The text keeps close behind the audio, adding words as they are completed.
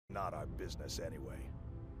Not our business anyway.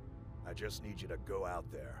 I just need you to go out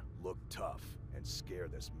there, look tough, and scare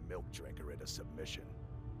this milk drinker into submission.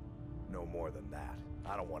 No more than that.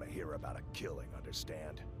 I don't want to hear about a killing,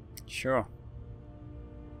 understand? Sure.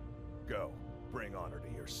 Go. Bring honor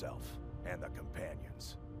to yourself and the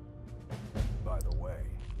companions. By the way,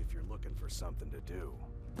 if you're looking for something to do...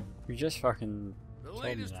 You just fucking The told me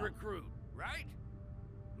latest that. recruit, right?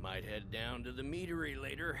 Might head down to the meadery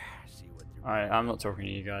later. See what they're Alright, I'm not talking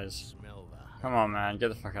to you guys. smell the Come on, man. Get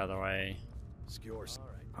the fuck out of the way. Skewers.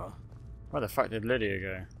 Alright. Huh? Where the fuck did Lydia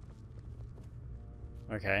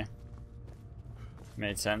go? Okay.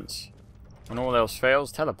 Made sense. When all else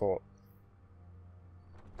fails, teleport.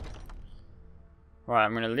 Right,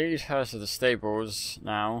 I'm gonna lead her to the stables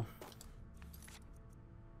now.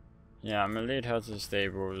 Yeah, I'm gonna lead her to the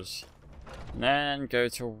stables. And then go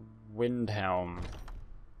to Windhelm.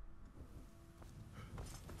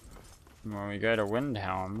 And when we go to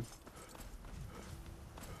Windhelm...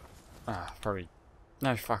 probably...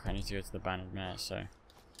 No, fuck, I need to go to the Banded Mare, so...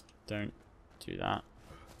 Don't do that.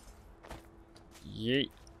 Yeet.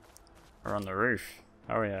 We're on the roof.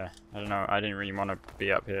 Oh yeah. I don't know, I didn't really want to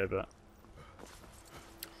be up here, but...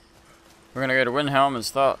 We're gonna go to Windhelm and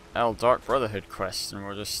start our Dark Brotherhood quest, and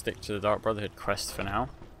we'll just stick to the Dark Brotherhood quest for now.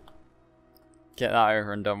 Get that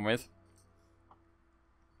over and done with.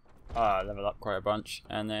 Level up quite a bunch,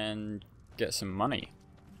 and then get some money.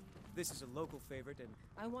 This is a local favorite, and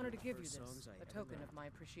I wanted to give you this, songs I a ever token learned. of my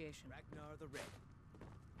appreciation. Ragnar the Red.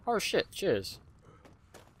 Oh shit, cheers.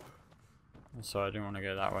 So I didn't want to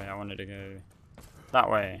go that way, I wanted to go that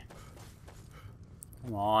way.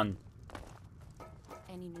 Come on.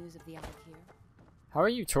 Any news of the other here? How are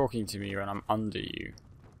you talking to me when I'm under you?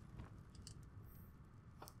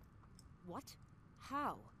 What?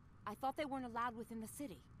 How? I thought they weren't allowed within the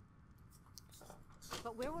city.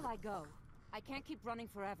 But where will I go? I can't keep running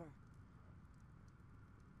forever.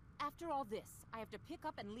 After all this, I have to pick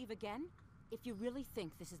up and leave again? If you really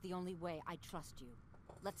think this is the only way, I trust you.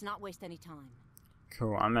 Let's not waste any time.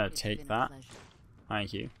 Cool, I'm gonna It's take been a that. pleasure.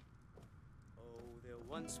 Thank you. Oh, there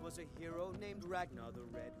once was a hero named Ragnar the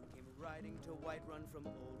Red who came riding to Whiterun from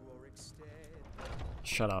old Rorikstead.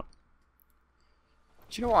 Shut up.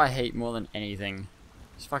 Do you know what I hate more than anything?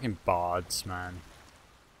 It's fucking bards, man.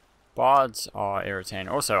 Bards are irritating.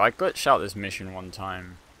 Also, I glitched out this mission one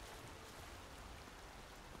time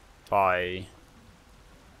by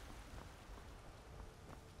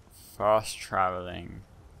fast traveling.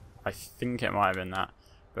 I think it might have been that,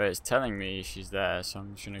 but it's telling me she's there, so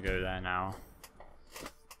I'm just gonna go there now.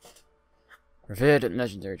 Revered and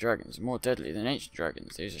legendary dragons, more deadly than ancient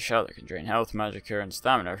dragons. They use a shout that can drain health, magicka, and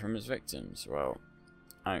stamina from its victims. Well,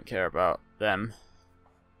 I don't care about them.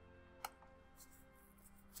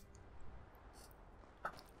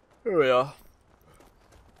 Here we are.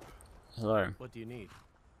 Hello. What do you need?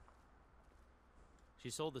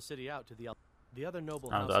 She sold the city out to the other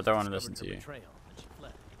noble I houses. don't wanna discovered listen her to you. betrayal, and she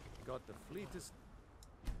fled. Got the fleetest.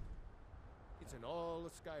 It's in all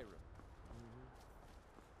of Skyrim.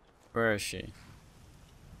 Where is she?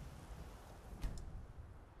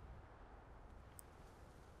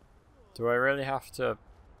 Do I really have to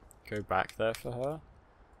go back there for her?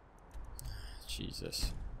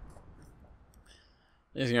 Jesus.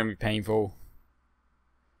 This is going to be painful.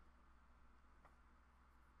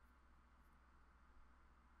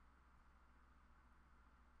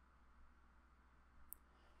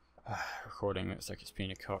 Recording looks like it's been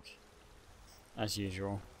a cock. As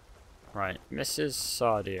usual. Right, Mrs.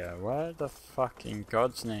 Sardia, where the fucking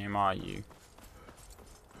God's name are you?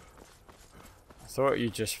 I thought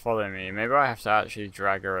you'd just follow me. Maybe I have to actually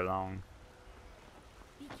drag her along.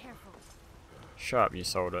 Be careful. Shut up, you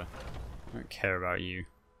soldier. I don't care about you.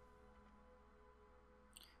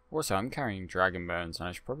 Also, I'm carrying dragon bones, and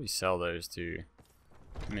I should probably sell those to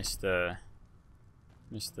Mr.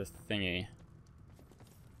 Thingy.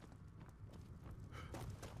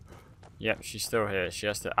 Yep, she's still here. She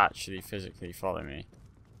has to actually physically follow me.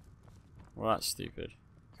 Well, that's stupid.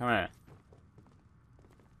 Come here.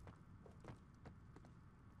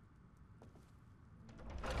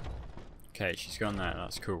 Okay, she's gone there.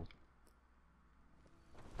 That's cool.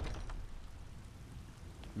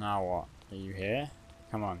 Now what? Are you here?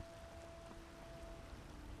 Come on.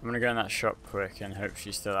 I'm gonna go in that shop quick and hope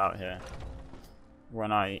she's still out here.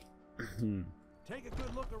 When I... Take a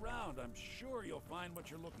good look around. I'm sure you'll find what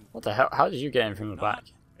you're looking for. What the hell? How did you get in from the back?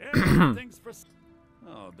 Everything's for...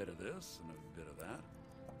 Oh, a bit of this and a bit of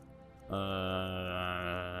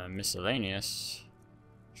that. Miscellaneous.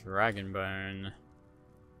 Dragon bone.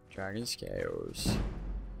 Dragon scales.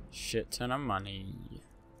 Shit ton of money.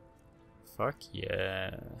 Fuck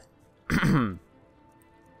yeah.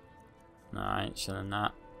 No, I ain't selling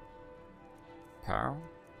that. Apparel?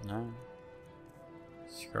 No.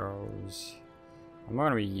 Scrolls. I'm not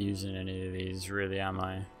gonna be using any of these, really, am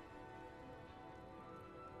I?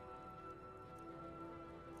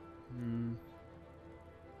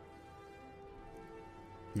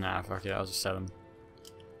 Nah, fuck it, I'll just sell them.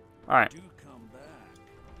 Alright.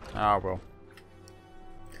 Ah, well.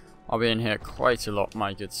 I'll be in here quite a lot,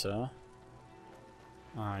 my good sir.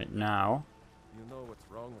 Alright, now. You know what's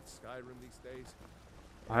wrong with Skyrim these days?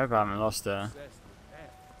 I hope I haven't lost her. Obsessed with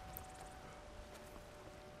death.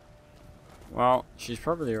 Well, she's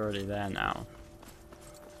probably already there now.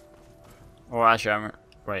 Oh, actually,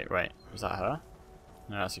 wait, was that her?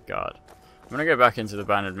 No, that's a guard. I'm gonna go back into the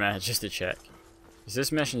banded mare just to check. Because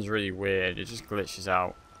this mission's really weird, it just glitches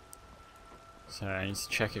out. So I need to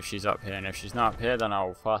check if she's up here, and if she's not up here, then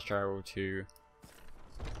I'll fast travel to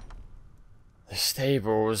the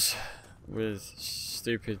stables with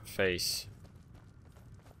stupid face.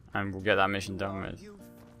 And we'll get that mission done with.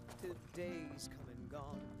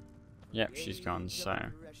 Yep, she's gone, so.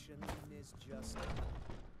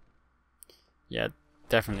 Yeah,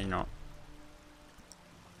 definitely not.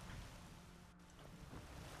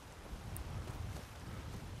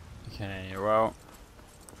 Okay, well.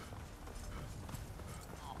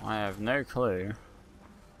 I have no clue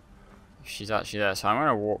if she's actually there, so I'm going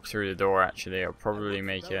to walk through the door actually. It'll probably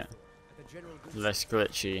make it less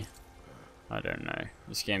glitchy. I don't know.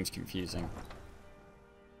 This game's confusing.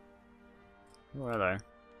 Oh, hello.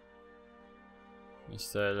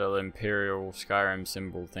 It's the little Imperial Skyrim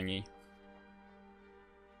symbol thingy.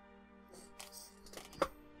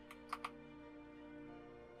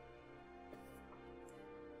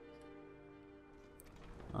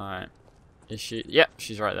 Alright. Is she? Yep,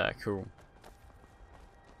 she's right there. Cool.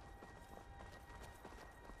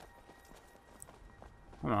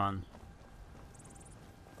 Come on.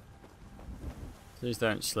 Please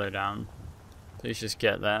don't slow down. Please just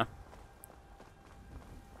get there.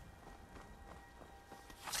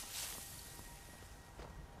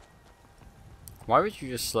 Why would you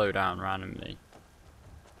just slow down randomly?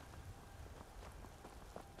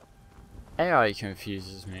 AI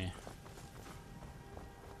confuses me.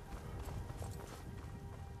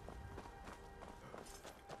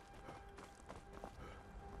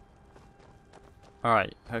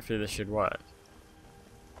 Alright, hopefully this should work.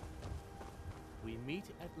 We meet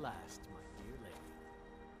at last, my dear lady.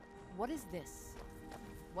 What is this?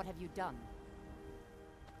 What have you done?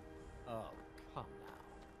 Oh, come now.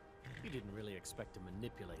 You didn't really expect to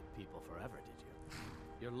manipulate people forever, did you?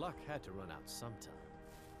 Your luck had to run out sometime.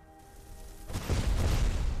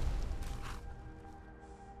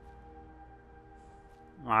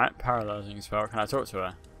 Alright, paralyzing spell. Can I talk to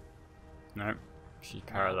her? Nope. She's We'll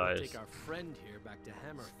paralyzed. take our friend here back to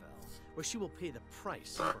Hammerfell, where she will pay the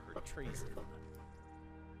price for her treason.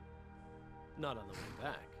 Not on the way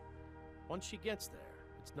back. Once she gets there,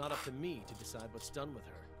 it's not up to me to decide what's done with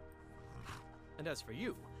her. And as for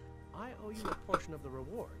you, I owe you a portion of the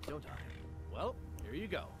reward, don't I? Well, here you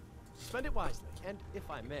go. Spend it wisely, and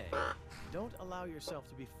if I may, don't allow yourself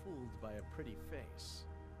to be fooled by a pretty face.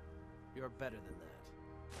 You're better than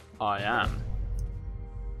that. I am.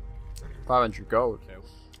 500 gold.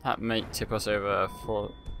 That may tip us over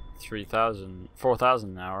 4,000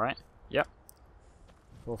 now, right? Yep.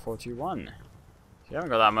 4421. So we haven't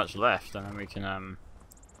got that much left, and then we can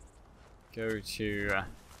go to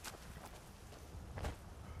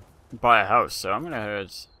buy a house. So I'm gonna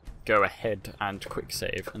go ahead and quick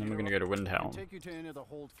save, and then we're gonna go to Windhelm. Take you to any of the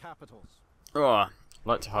hold capitals. Oh, I'd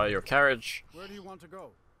like to hire your carriage. Where do you want to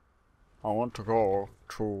go? I want to go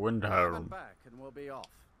to Come Windhelm. back and we'll be off.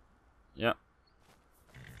 Yep.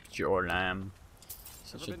 It's your name.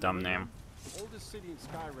 Such Ever a been dumb to name. Windhelm? Oldest city in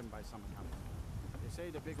Skyrim by some account. They say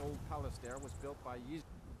the big old palace there was built by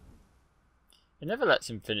It never lets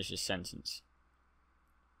him finish his sentence.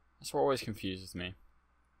 That's what always confuses me.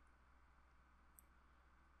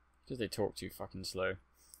 Because they talk too fucking slow.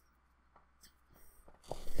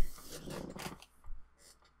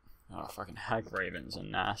 Oh, fucking hag ravens are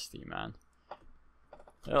nasty, man.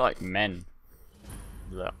 They're like men.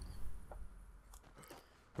 Look.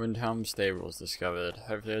 Windhelm Stables discovered.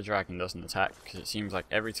 Hopefully a dragon doesn't attack, because it seems like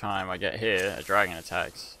every time I get here, a dragon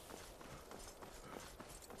attacks.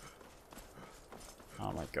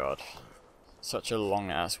 Oh my god. Such a long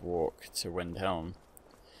ass walk to Windhelm.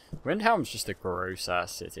 Windhelm's just a gross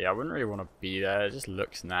ass city. I wouldn't really want to be there. It just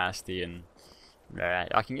looks nasty, and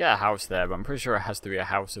I can get a house there, but I'm pretty sure it has to be a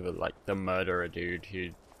house of like the murderer dude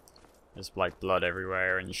who there's like blood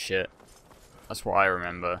everywhere and shit. That's what I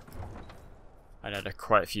remember. I had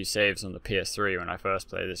quite a few saves on the PS3 when I first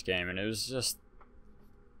played this game, and it was just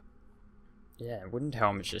Yeah,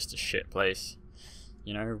 Windhelm is just a shit place.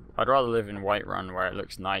 You know, I'd rather live in Whiterun where it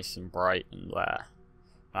looks nice and bright and blah.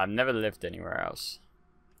 I've never lived anywhere else.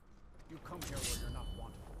 You come here where you're not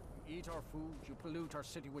wanted. You eat our food, you pollute our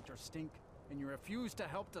city with your stink, and you refuse to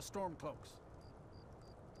help the Stormcloaks.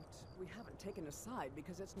 But we haven't taken a side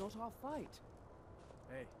because it's not our fight.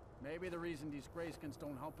 Hey, maybe the reason these Greyskins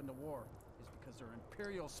don't help in the war is because they're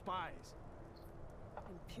Imperial spies.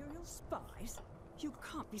 Imperial spies? You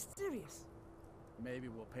can't be serious. Maybe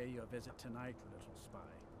we'll pay you a visit tonight, little spy.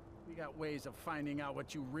 We got ways of finding out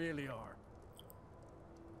what you really are.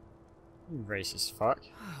 You racist fuck.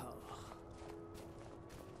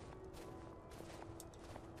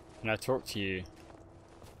 Can I talk to you?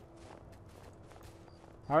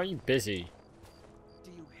 How are you busy?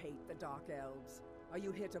 Do you hate the Dark Elves? Are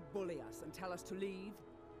you here to bully us and tell us to leave?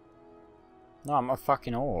 No, I'm a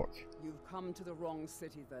fucking orc. You've come to the wrong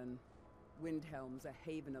city then. Windhelm's a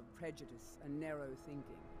haven of prejudice and narrow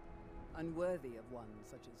thinking, unworthy of one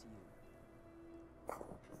such as you.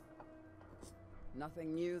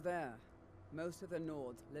 Nothing new there. Most of the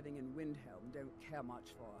Nords living in Windhelm don't care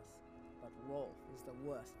much for us, but Rolf is the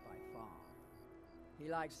worst by far. He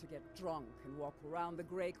likes to get drunk and walk around the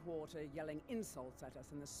Grey Quarter yelling insults at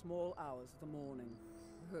us in the small hours of the morning.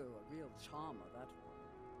 Oh, a real charmer, that one.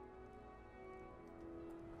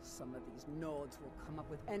 Some of these Nords will come up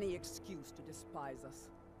with any excuse to despise us.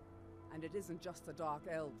 And it isn't just the Dark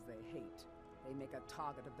Elves they hate. They make a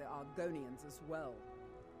target of the Argonians as well.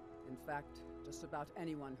 In fact, just about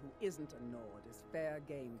anyone who isn't a Nord is fair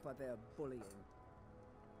game for their bullying.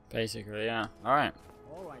 Basically, yeah. Alright.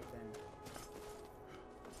 Alright then.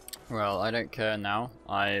 Well, I don't care now.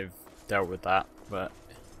 I've dealt with that, but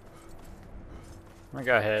I'm gonna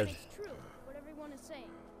go ahead. It's true, what everyone is saying.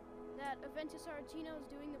 That Aventus Aretino is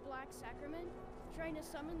doing the Black Sacrament, trying to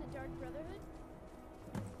summon the Dark Brotherhood.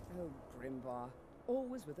 Oh, Grimvar.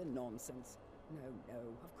 Always with the nonsense. No, no,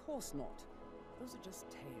 of course not. Those are just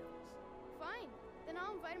tales. Fine, then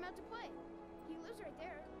I'll invite him out to play. He lives right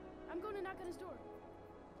there. I'm going to knock on his door.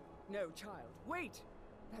 No, child, wait!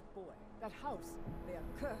 That boy, that house, they are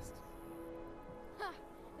cursed. Ha!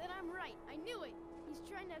 Then I'm right. I knew it. He's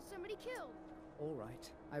trying to have somebody killed. All right,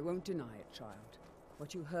 I won't deny it, child.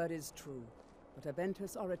 What you heard is true. But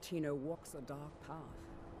Aventus Aretino walks a dark path.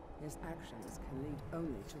 His actions can lead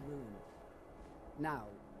only to ruin. Now,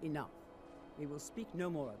 enough. We will speak no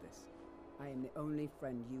more of this. I am the only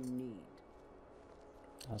friend you need.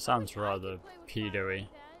 That sounds rather pedo-y.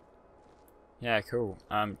 Yeah, cool.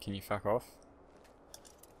 Can you fuck off?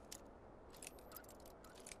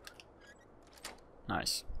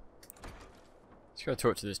 Nice. Let's go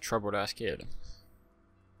talk to this troubled ass kid.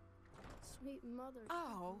 Sweet mother,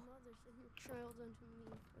 Ow. mother, send your child unto me,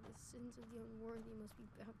 for the sins of the unworthy must be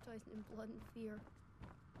baptized in blood and fear.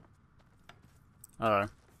 Hello.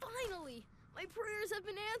 Finally! My prayers have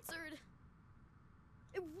been answered!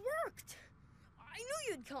 It worked! I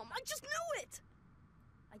knew you'd come! I just knew it!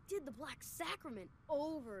 I did the Black Sacrament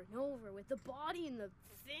over and over with the body and the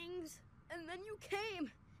things, and then you came!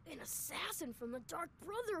 An assassin from the Dark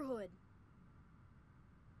Brotherhood!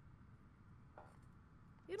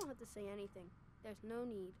 You don't have to say anything. There's no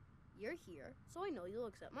need. You're here, so I know you'll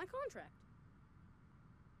accept my contract.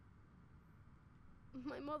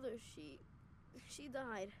 My mother, she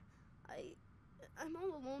died. I'm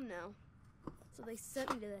all alone now. So they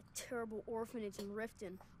sent me to that terrible orphanage in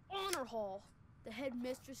Riften, Honor Hall. The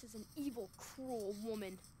headmistress is an evil, cruel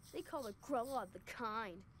woman. They call her Grella the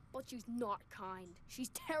Kind, but she's not kind. She's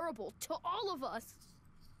terrible to all of us.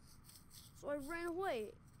 So I ran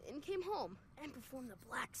away and came home and performed the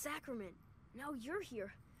Black Sacrament. Now you're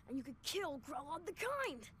here, and you could kill Grella the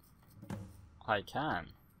Kind. I can.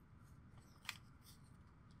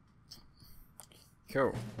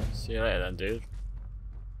 Cool. See you later then, dude.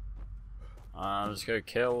 Let's go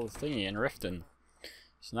kill Thingy in Riften.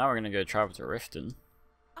 So now we're gonna go travel to Riften.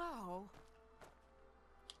 Ow.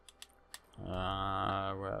 Where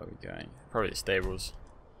are we going? Probably the stables.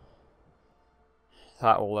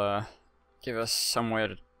 That will give us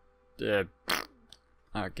somewhere to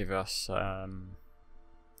give us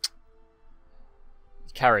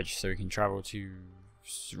carriage so we can travel to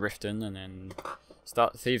Riften and then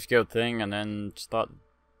start the Thieves Guild thing and then start the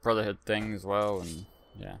Brotherhood thing as well, and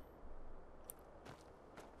yeah.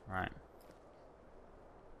 Right.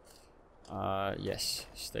 Yes,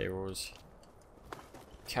 stables.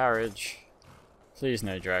 Carriage. Please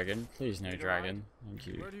no dragon. Please no dragon. Thank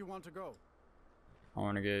you. Where do you want to go? I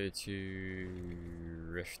want to go to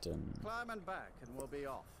Riften. Climb and back and we'll be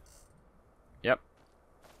off. Yep.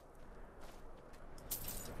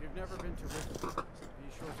 If you've never been to Riften, be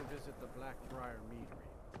sure to visit the Blackbriar Meadery.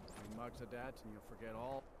 You mugs of that and you'll forget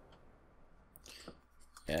all.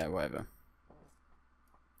 Yeah, whatever.